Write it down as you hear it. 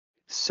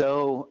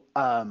So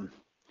we're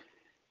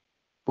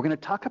going to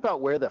talk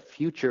about where the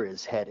future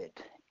is headed.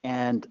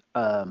 And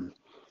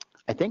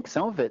I think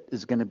some of it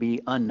is going to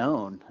be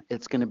unknown.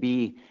 It's going to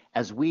be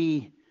as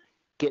we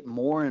get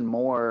more and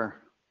more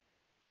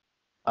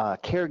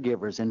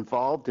caregivers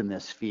involved in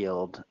this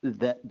field,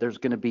 that there's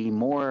going to be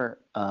more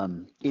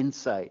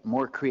insight,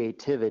 more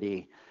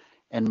creativity,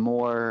 and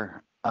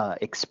more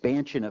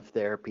expansion of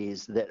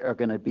therapies that are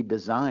going to be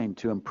designed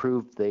to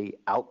improve the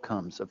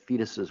outcomes of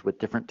fetuses with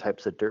different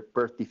types of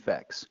birth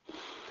defects.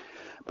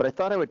 But I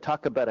thought I would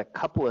talk about a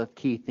couple of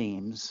key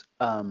themes.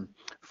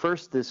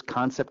 First, this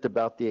concept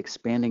about the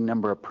expanding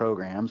number of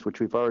programs, which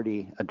we've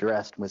already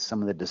addressed with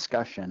some of the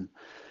discussion.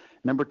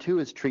 Number two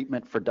is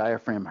treatment for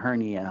diaphragm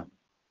hernia.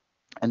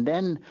 And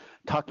then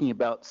talking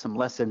about some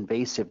less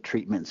invasive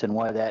treatments and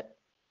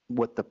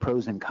what the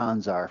pros and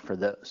cons are for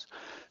those.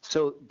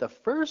 So the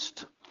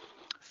first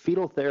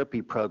fetal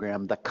therapy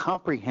program, the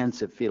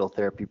comprehensive fetal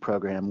therapy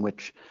program,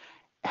 which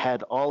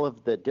had all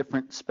of the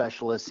different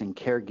specialists and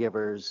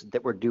caregivers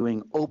that were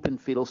doing open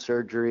fetal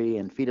surgery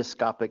and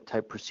fetoscopic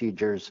type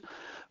procedures,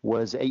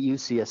 was at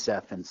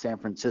UCSF in San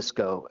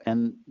Francisco.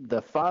 And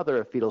the father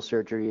of fetal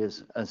surgery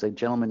is a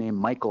gentleman named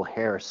Michael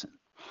Harrison.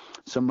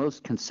 So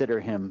most consider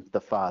him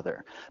the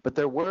father. But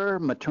there were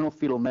maternal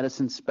fetal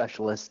medicine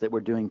specialists that were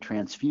doing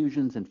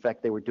transfusions. In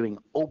fact, they were doing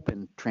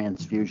open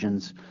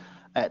transfusions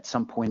at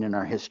some point in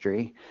our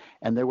history.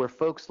 And there were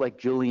folks like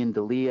Julian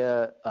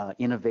D'Elia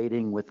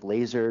innovating with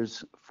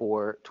lasers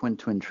for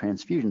twin-twin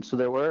transfusion. So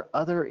there were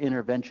other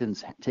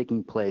interventions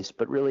taking place,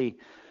 but really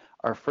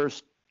our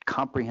first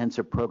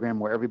comprehensive program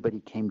where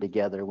everybody came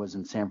together was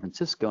in San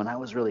Francisco. And I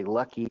was really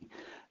lucky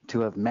to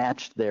have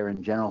matched there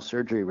in general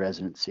surgery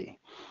residency.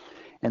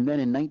 And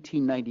then in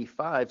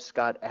 1995,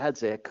 Scott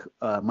Adzik,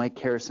 Mike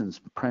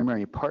Harrison's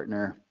primary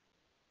partner,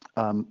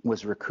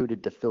 was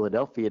recruited to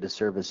Philadelphia to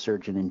serve as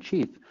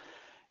surgeon-in-chief.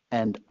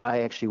 And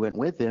I actually went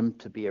with him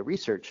to be a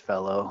research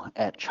fellow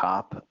at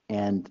CHOP,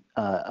 and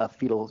a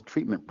fetal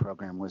treatment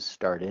program was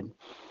started.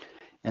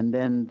 And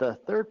then the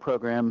third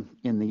program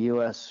in the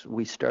U.S.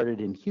 we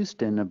started in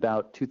Houston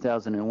about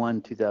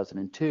 2001,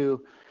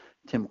 2002.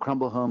 Tim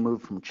Crumbleholm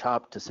moved from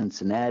CHOP to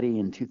Cincinnati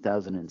in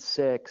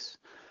 2006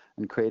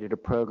 and created a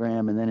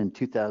program. And then in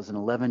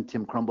 2011,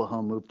 Tim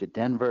Crumbleholm moved to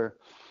Denver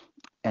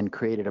and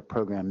created a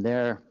program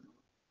there.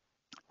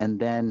 And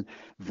then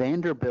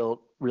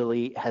Vanderbilt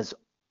really has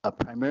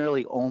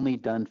primarily only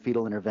done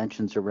fetal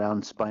interventions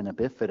around spina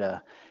bifida,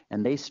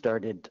 and they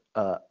started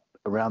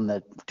around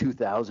the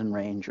 2000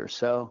 range or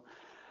so.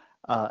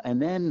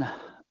 And then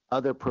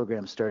other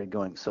programs started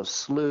going. So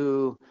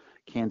SLU,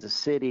 Kansas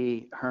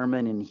City,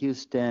 Herman in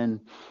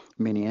Houston,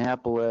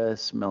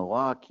 Minneapolis,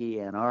 Milwaukee,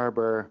 Ann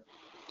Arbor.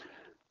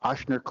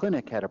 Ochsner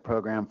Clinic had a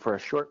program for a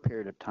short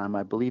period of time.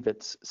 I believe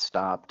it's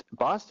stopped.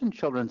 Boston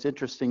Children's,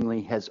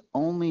 interestingly, has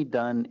only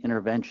done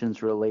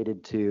interventions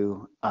related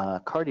to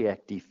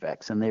cardiac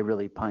defects, and they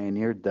really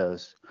pioneered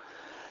those.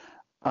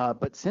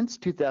 But since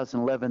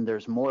 2011,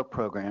 there's more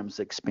programs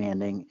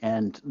expanding,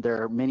 and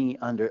there are many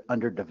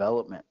under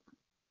development.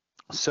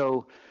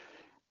 So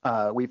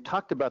we've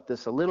talked about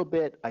this a little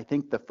bit. I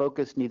think the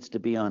focus needs to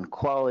be on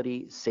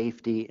quality,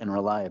 safety, and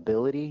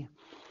reliability.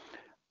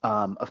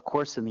 Of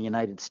course, in the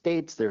United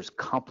States, there's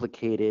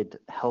complicated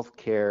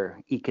healthcare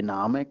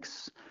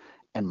economics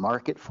and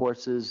market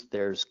forces.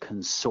 There's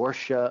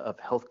consortia of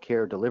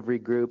healthcare delivery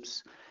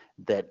groups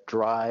that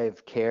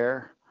drive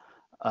care,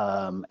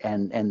 and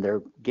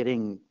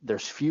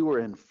there's fewer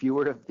and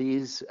fewer of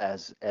these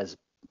as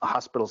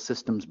hospital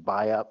systems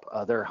buy up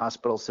other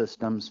hospital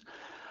systems.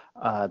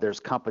 There's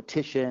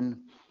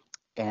competition,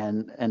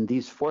 and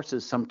these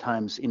forces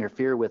sometimes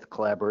interfere with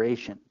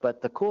collaboration.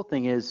 But the cool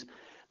thing is,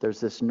 there's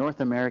this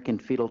North American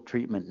Fetal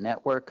Treatment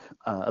Network,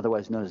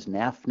 otherwise known as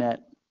NAFNet,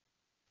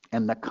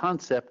 and the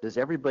concept is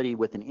everybody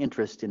with an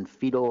interest in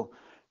fetal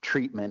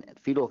treatment,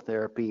 fetal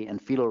therapy, and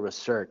fetal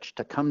research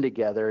to come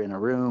together in a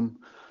room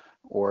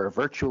or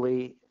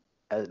virtually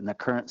in the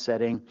current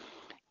setting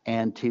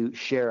and to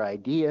share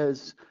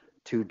ideas,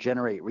 to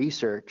generate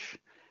research.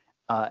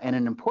 And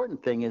an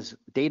important thing is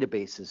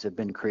databases have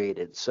been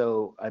created.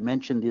 So I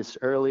mentioned this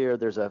earlier,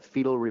 there's a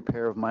fetal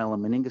repair of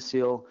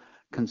myelomeningocele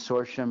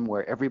consortium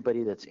where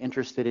everybody that's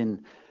interested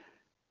in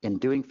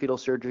doing fetal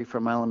surgery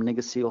for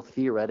myelomeningocele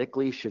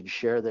theoretically should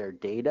share their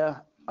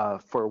data,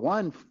 for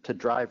one, to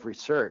drive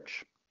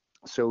research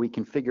so we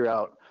can figure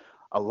out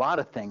a lot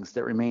of things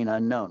that remain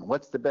unknown.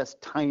 What's the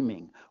best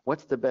timing?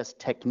 What's the best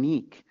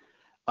technique?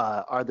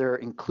 Are there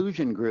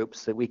inclusion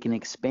groups that we can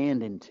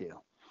expand into?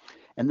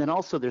 And then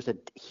also there's a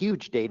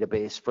huge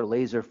database for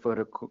laser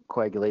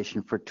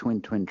photocoagulation for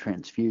twin-twin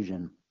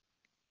transfusion.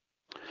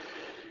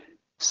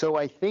 So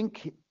I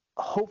think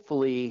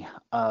hopefully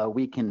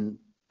we can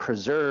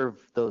preserve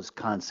those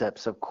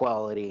concepts of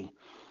quality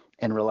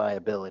and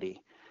reliability.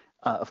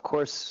 Of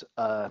course,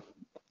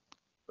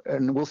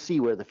 and we'll see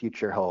where the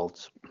future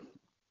holds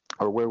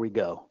or where we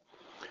go.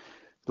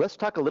 Let's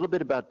talk a little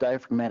bit about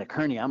diaphragmatic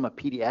hernia. I'm a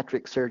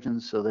pediatric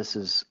surgeon, so this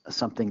is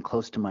something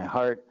close to my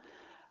heart.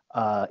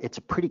 It's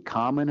a pretty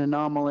common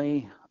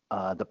anomaly.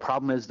 The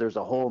problem is there's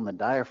a hole in the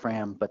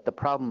diaphragm, but the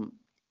problem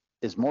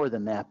is more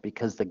than that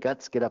because the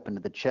guts get up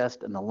into the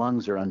chest and the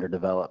lungs are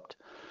underdeveloped.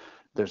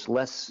 There's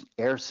less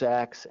air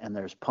sacs and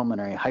there's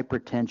pulmonary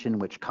hypertension,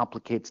 which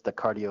complicates the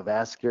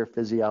cardiovascular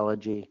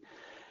physiology.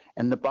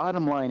 And the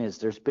bottom line is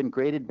there's been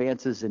great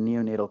advances in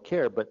neonatal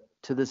care, but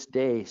to this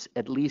day,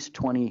 at least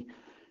 20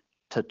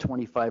 to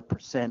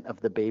 25% of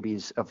the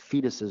babies, of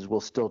fetuses,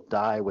 will still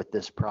die with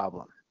this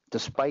problem,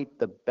 despite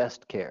the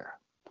best care,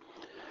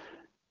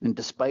 and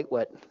despite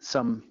what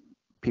some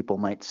people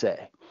might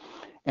say.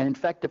 And in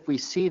fact, if we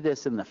see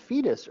this in the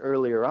fetus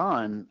earlier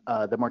on,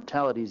 the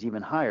mortality is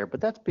even higher,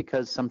 but that's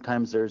because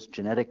sometimes there's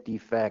genetic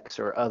defects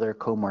or other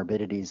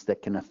comorbidities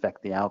that can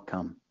affect the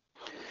outcome.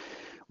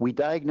 We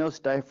diagnose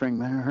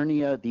diaphragmatic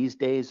hernia these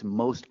days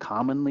most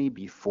commonly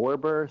before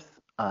birth.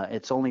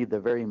 It's only the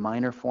very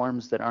minor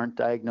forms that aren't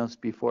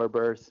diagnosed before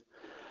birth.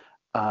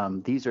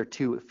 These are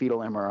two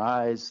fetal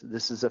MRIs.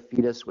 This is a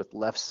fetus with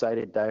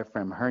left-sided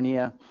diaphragm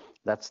hernia.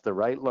 That's the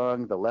right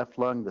lung, the left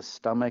lung, the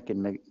stomach,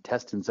 and the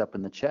intestines up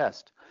in the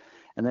chest.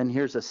 And then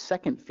here's a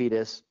second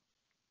fetus.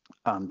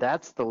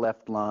 That's the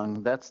left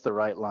lung, that's the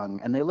right lung,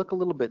 and they look a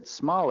little bit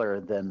smaller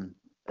than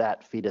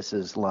that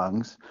fetus's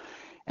lungs.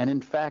 And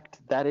in fact,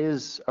 that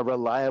is a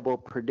reliable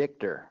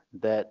predictor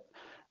that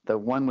the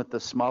one with the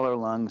smaller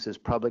lungs is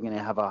probably going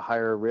to have a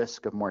higher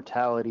risk of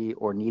mortality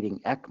or needing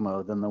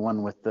ECMO than the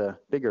one with the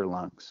bigger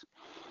lungs.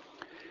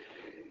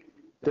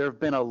 There have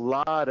been a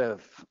lot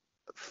of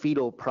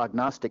fetal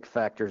prognostic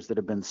factors that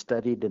have been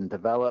studied and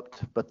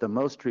developed, but the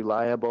most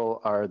reliable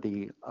are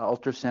the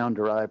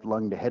ultrasound-derived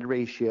lung-to-head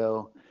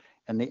ratio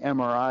and the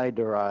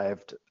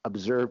MRI-derived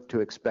observed to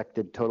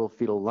expected total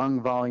fetal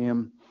lung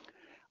volume,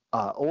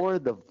 or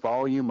the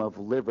volume of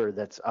liver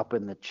that's up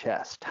in the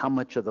chest, how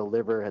much of the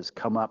liver has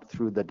come up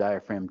through the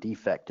diaphragm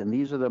defect. And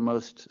these are the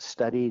most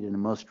studied and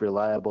most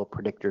reliable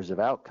predictors of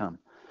outcome.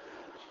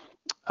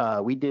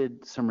 We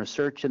did some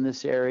research in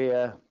this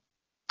area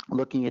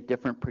looking at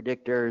different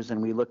predictors,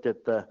 and we looked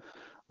at the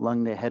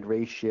lung-to-head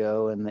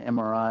ratio and the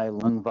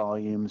MRI lung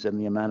volumes and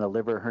the amount of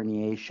liver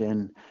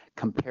herniation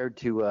compared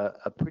to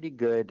a pretty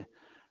good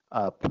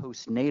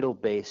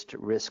postnatal-based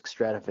risk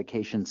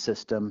stratification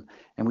system,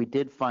 and we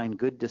did find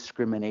good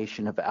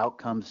discrimination of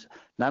outcomes,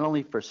 not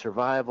only for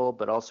survival,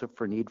 but also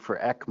for need for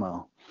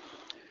ECMO.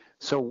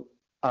 So,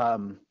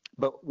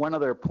 but one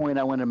other point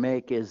I want to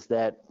make is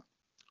that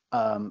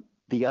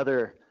the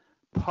other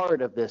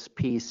part of this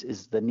piece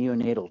is the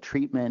neonatal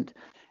treatment,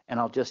 and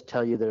I'll just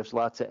tell you there's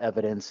lots of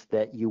evidence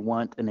that you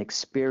want an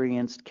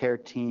experienced care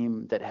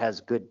team that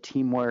has good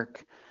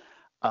teamwork,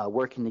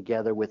 working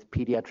together with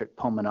pediatric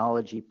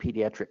pulmonology,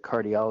 pediatric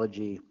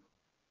cardiology,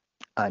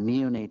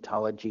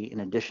 neonatology, in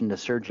addition to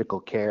surgical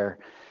care.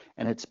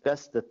 And it's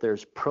best that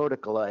there's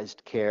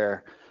protocolized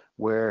care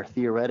where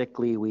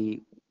theoretically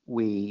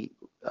we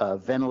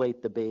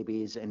ventilate the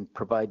babies and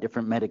provide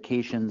different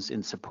medications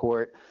in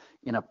support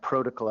in a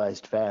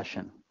protocolized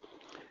fashion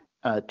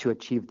to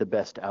achieve the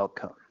best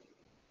outcome.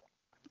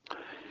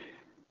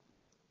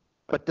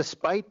 But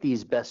despite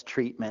these best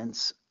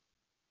treatments,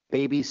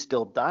 babies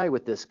still die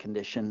with this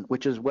condition,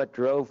 which is what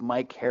drove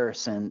Mike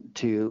Harrison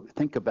to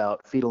think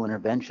about fetal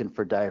intervention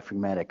for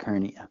diaphragmatic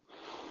hernia.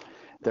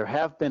 There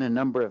have been a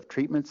number of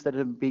treatments that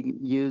have been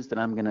used,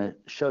 and I'm going to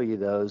show you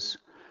those.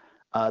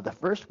 The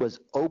first was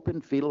open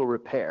fetal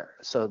repair.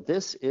 So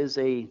this is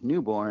a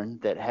newborn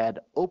that had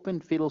open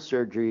fetal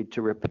surgery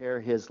to repair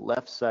his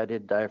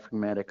left-sided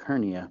diaphragmatic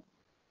hernia.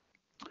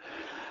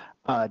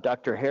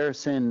 Dr.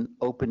 Harrison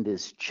opened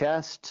his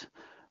chest,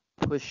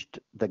 pushed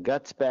the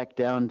guts back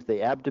down to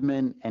the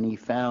abdomen, and he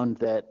found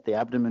that the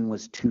abdomen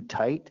was too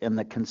tight, and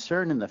the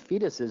concern in the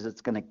fetus is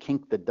it's going to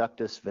kink the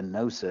ductus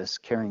venosus,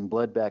 carrying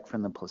blood back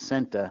from the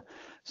placenta.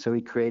 So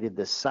he created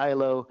this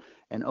silo,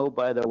 and oh,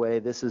 by the way,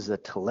 this is a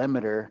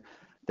telemeter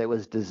that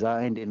was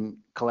designed in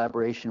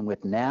collaboration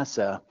with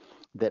NASA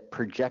that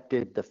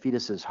projected the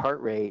fetus's heart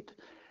rate,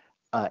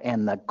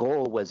 and the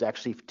goal was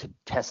actually to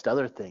test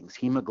other things,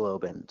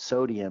 hemoglobin,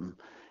 sodium,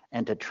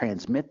 and to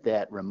transmit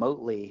that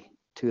remotely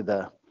to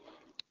the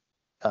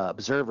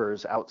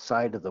observers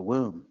outside of the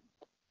womb.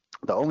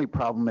 The only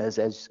problem is,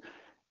 as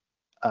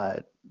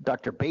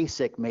Dr.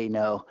 Basic may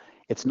know,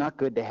 it's not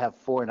good to have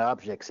foreign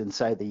objects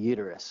inside the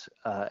uterus.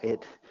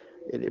 It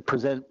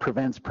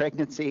prevents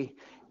pregnancy,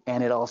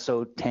 and it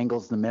also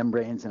tangles the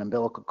membranes and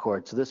umbilical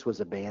cord. So this was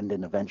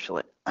abandoned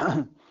eventually.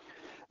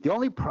 The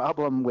only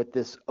problem with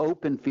this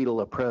open fetal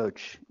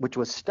approach, which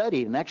was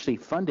studied and actually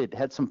funded,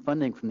 had some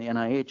funding from the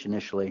NIH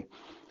initially,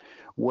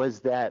 was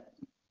that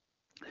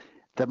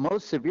the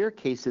most severe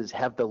cases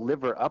have the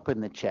liver up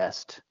in the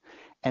chest,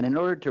 and in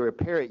order to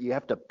repair it, you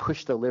have to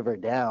push the liver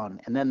down,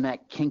 and then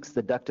that kinks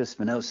the ductus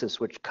venosus,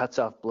 which cuts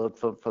off blood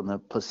flow from the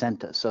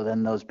placenta. So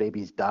then those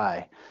babies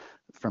die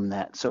from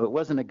that. So it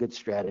wasn't a good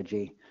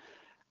strategy.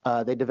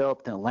 They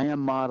developed a lamb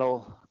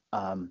model.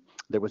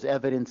 There was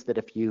evidence that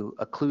if you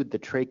occlude the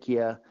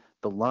trachea,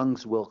 the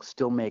lungs will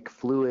still make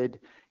fluid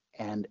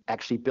and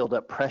actually build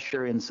up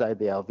pressure inside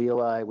the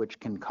alveoli, which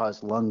can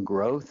cause lung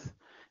growth.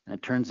 And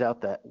it turns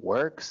out that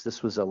works.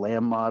 This was a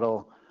lamb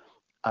model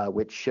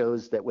which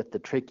shows that with the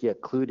trachea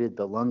occluded,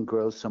 the lung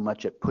grows so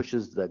much it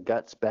pushes the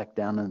guts back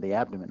down into the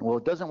abdomen. Well,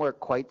 it doesn't work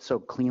quite so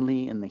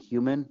cleanly in the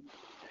human,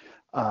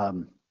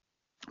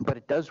 but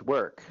it does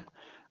work.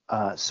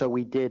 So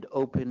we did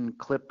open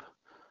clip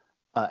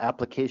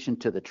application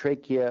to the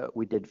trachea.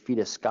 We did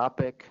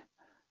fetoscopic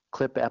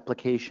clip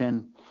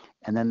application.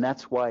 And then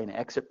that's why an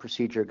exit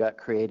procedure got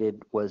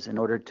created, was in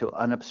order to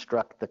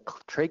unobstruct the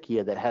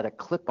trachea that had a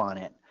clip on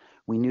it.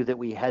 We knew that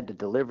we had to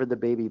deliver the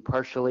baby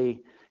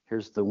partially.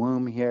 Here's the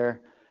womb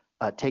here.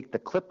 Take the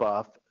clip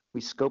off. We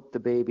scope the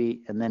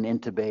baby and then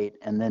intubate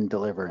and then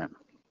deliver him.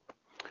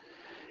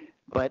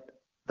 But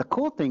the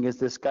cool thing is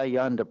this guy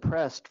Jan de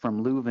Prest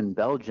from Leuven,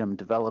 Belgium,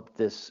 developed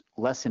this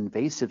less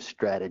invasive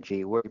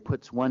strategy where he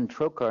puts one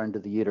trocar into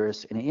the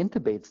uterus and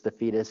intubates the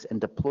fetus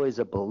and deploys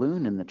a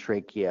balloon in the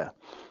trachea.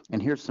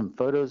 And here's some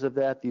photos of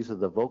that. These are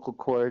the vocal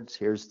cords.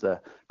 Here's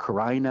the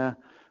carina,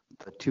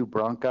 the two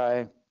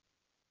bronchi.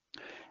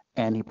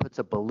 And he puts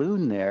a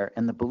balloon there,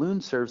 and the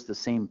balloon serves the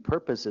same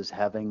purpose as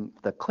having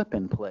the clip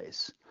in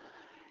place.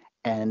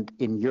 And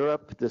in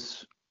Europe,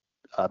 this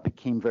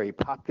became very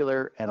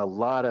popular, and a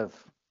lot of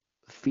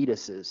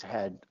fetuses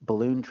had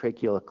balloon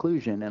tracheal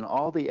occlusion, and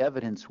all the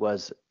evidence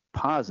was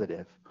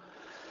positive.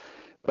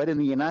 But in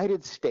the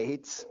United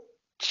States,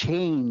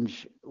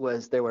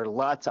 there were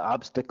lots of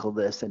obstacles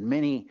to this, and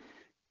many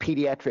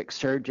pediatric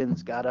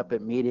surgeons got up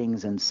at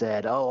meetings and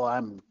said, oh,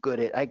 I'm good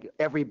at,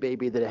 every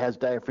baby that has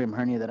diaphragm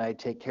hernia that I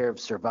take care of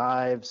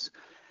survives.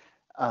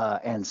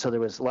 And so there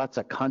was lots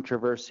of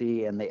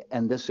controversy,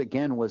 and this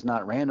again was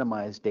not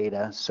randomized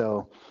data,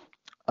 so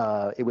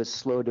it was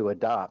slow to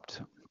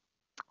adopt.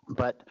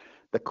 But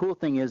the cool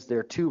thing is there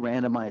are two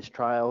randomized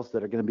trials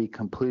that are going to be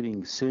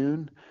concluding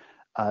soon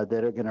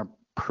that are going to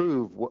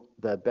prove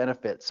the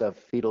benefits of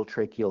fetal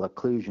tracheal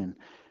occlusion.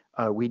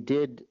 We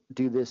did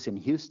do this in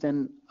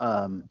Houston.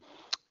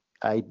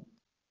 I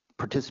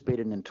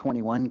participated in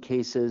 21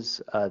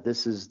 cases.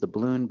 This is the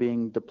balloon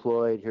being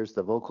deployed. Here's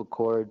the vocal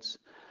cords.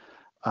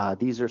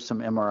 These are some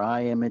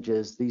MRI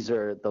images. These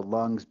are the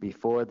lungs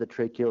before the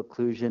tracheal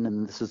occlusion,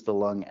 and this is the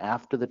lung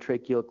after the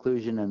tracheal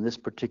occlusion, and this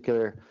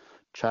particular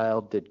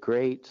child did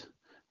great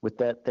with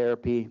that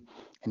therapy.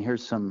 And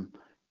here's some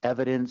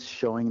evidence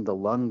showing the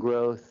lung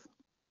growth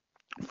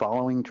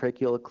following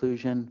tracheal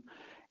occlusion.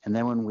 And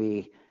then when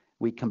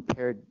we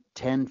compared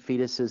 10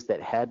 fetuses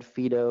that had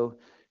feto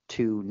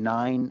to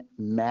 9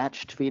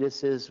 matched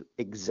fetuses,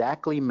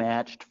 exactly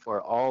matched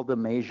for all the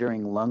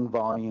measuring lung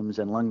volumes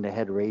and lung to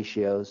head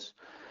ratios,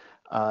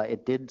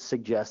 it did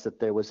suggest that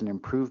there was an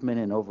improvement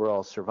in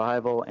overall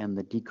survival and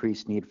the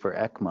decreased need for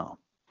ECMO,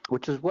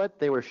 which is what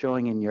they were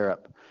showing in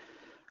Europe.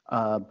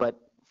 But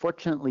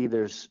fortunately,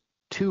 there's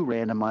 2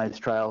 randomized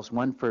trials,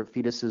 one for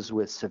fetuses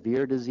with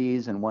severe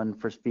disease and one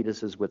for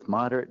fetuses with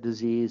moderate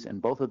disease,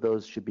 and both of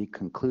those should be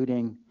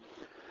concluding.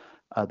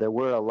 There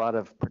were a lot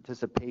of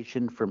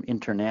participation from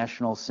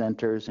international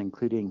centers,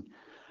 including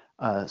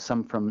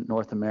some from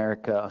North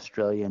America,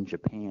 Australia, and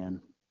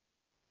Japan.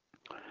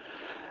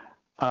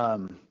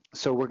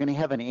 So we're going to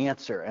have an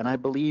answer, and I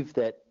believe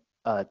that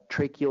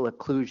tracheal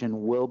occlusion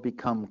will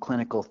become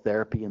clinical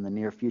therapy in the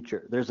near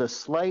future. There's a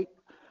slight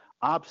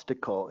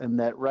obstacle in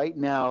that right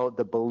now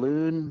the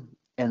balloon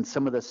and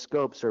some of the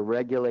scopes are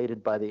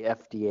regulated by the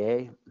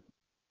FDA.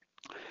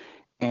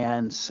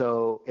 And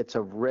so it's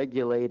a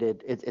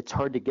regulated, it's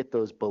hard to get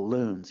those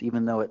balloons,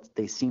 even though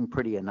they seem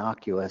pretty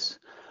innocuous.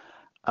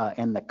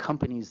 And the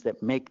companies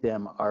that make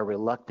them are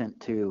reluctant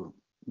to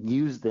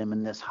use them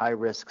in this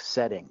high-risk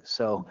setting.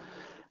 So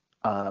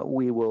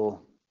we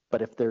will,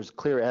 but if there's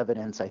clear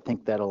evidence, I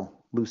think that'll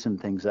loosen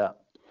things up.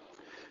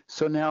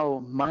 So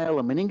now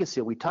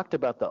myelomeningocele, we talked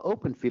about the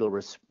open fetal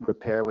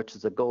repair, which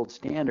is a gold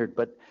standard,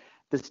 but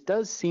this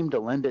does seem to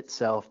lend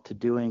itself to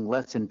doing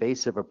less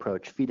invasive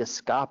approach,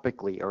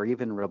 fetoscopically or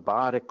even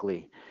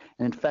robotically.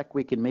 And in fact,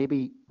 we can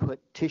maybe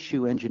put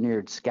tissue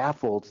engineered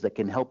scaffolds that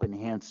can help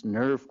enhance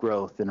nerve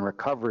growth and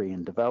recovery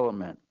and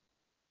development.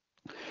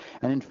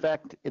 And in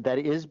fact, that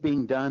is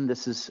being done.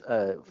 This is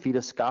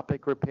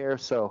fetoscopic repair.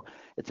 So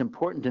it's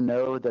important to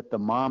know that the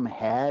mom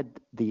had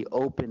the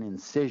open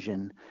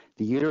incision.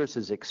 The uterus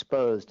is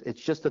exposed. It's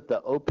just that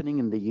the opening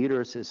in the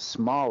uterus is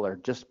smaller,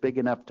 just big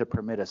enough to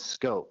permit a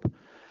scope.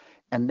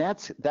 And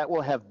that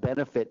will have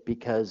benefit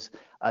because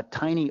a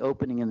tiny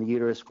opening in the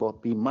uterus will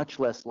be much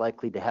less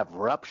likely to have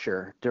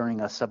rupture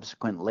during a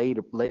subsequent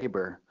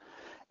labor.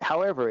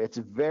 However, it's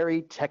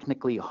very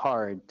technically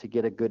hard to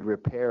get a good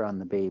repair on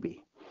the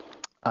baby.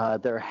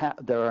 There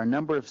are a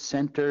number of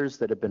centers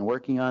that have been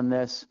working on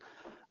this.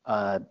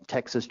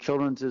 Texas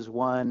Children's is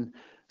one,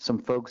 some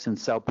folks in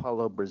Sao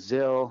Paulo,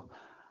 Brazil,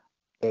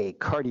 a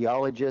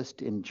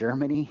cardiologist in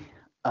Germany,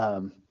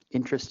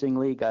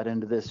 interestingly, got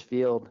into this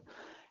field.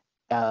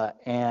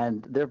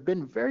 And there have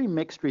been very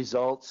mixed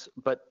results,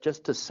 but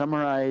just to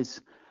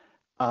summarize,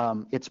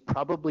 it's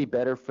probably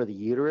better for the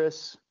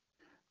uterus,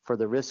 for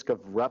the risk of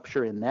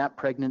rupture in that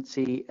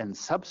pregnancy and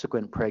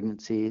subsequent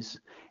pregnancies,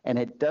 and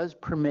it does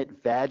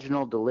permit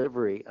vaginal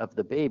delivery of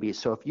the baby.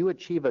 So if you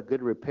achieve a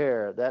good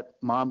repair, that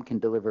mom can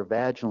deliver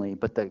vaginally,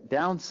 but the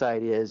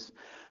downside is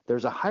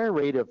there's a higher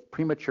rate of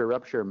premature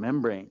rupture of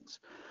membranes.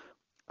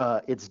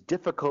 It's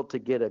difficult to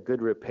get a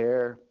good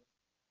repair.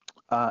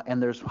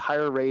 And there's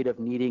higher rate of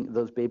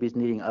those babies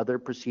needing other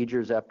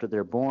procedures after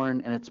they're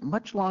born, and it's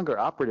much longer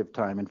operative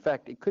time. In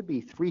fact, it could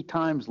be 3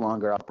 times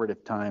longer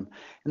operative time,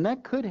 and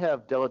that could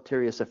have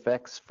deleterious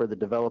effects for the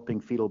developing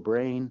fetal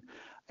brain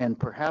and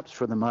perhaps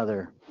for the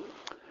mother.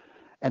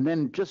 And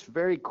then just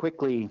very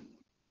quickly,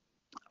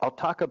 I'll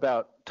talk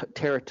about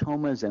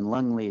teratomas and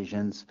lung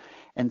lesions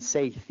and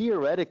say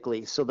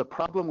theoretically, so the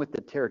problem with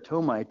the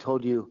teratoma I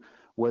told you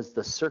was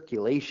the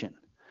circulation.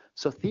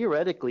 So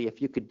theoretically,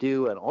 if you could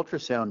do an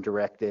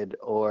ultrasound-directed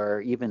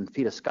or even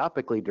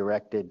fetoscopically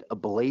directed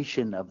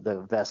ablation of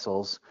the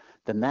vessels,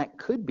 then that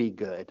could be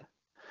good.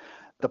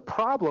 The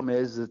problem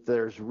is that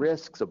there's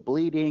risks of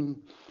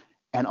bleeding,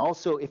 and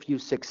also if you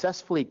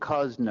successfully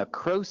cause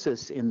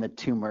necrosis in the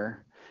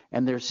tumor,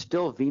 and there's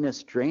still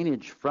venous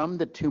drainage from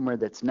the tumor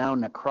that's now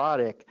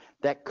necrotic,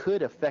 that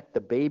could affect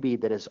the baby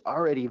that is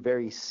already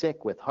very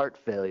sick with heart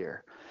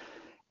failure.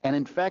 And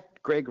in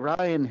fact, Greg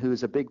Ryan,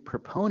 who's a big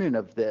proponent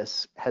of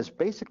this, has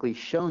basically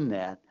shown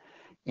that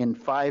in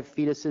 5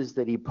 fetuses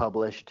that he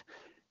published,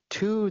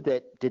 2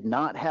 that did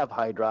not have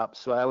hydrops,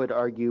 so I would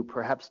argue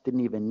perhaps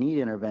didn't even need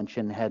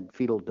intervention, had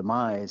fetal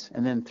demise,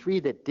 and then 3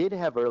 that did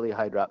have early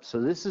hydrops.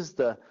 So this is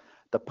the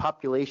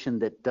population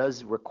that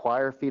does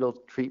require fetal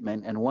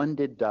treatment, and 1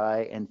 did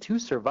die, and 2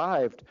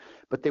 survived,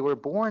 but they were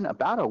born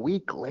about a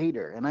week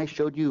later. And I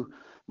showed you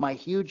my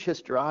huge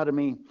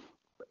hysterotomy.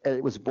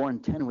 It was born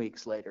 10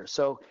 weeks later.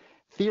 So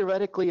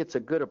theoretically, it's a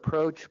good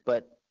approach,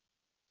 but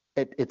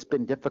it's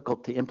been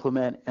difficult to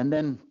implement. And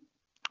then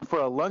for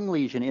a lung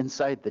lesion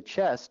inside the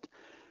chest,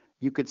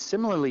 you could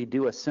similarly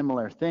do a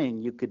similar thing.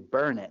 You could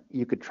burn it.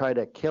 You could try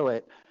to kill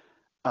it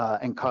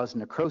and cause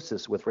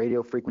necrosis with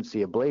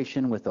radiofrequency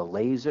ablation with a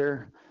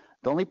laser.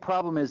 The only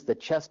problem is the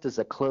chest is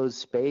a closed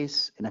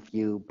space, and if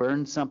you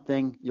burn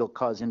something, you'll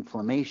cause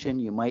inflammation.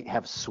 You might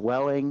have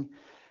swelling.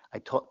 I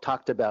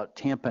talked about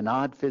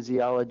tamponade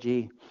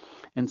physiology.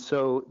 And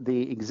so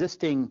the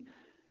existing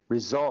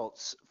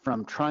results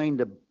from trying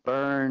to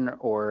burn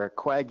or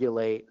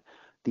coagulate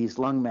these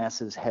lung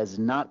masses has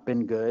not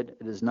been good.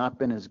 It has not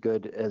been as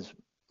good as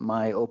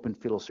my open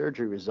fetal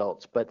surgery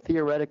results, but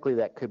theoretically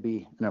that could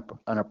be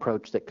an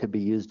approach that could be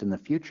used in the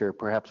future,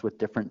 perhaps with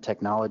different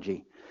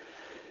technology.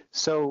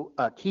 So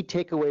key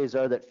takeaways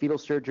are that fetal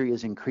surgery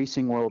is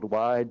increasing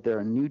worldwide. There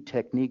are new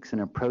techniques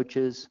and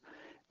approaches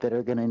that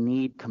are going to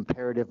need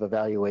comparative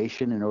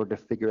evaluation in order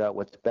to figure out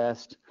what's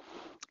best,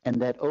 and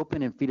that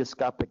open and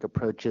fetoscopic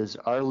approaches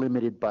are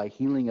limited by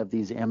healing of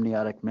these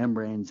amniotic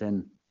membranes,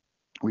 and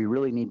we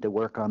really need to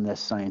work on this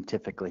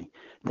scientifically.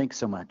 Thanks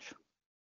so much.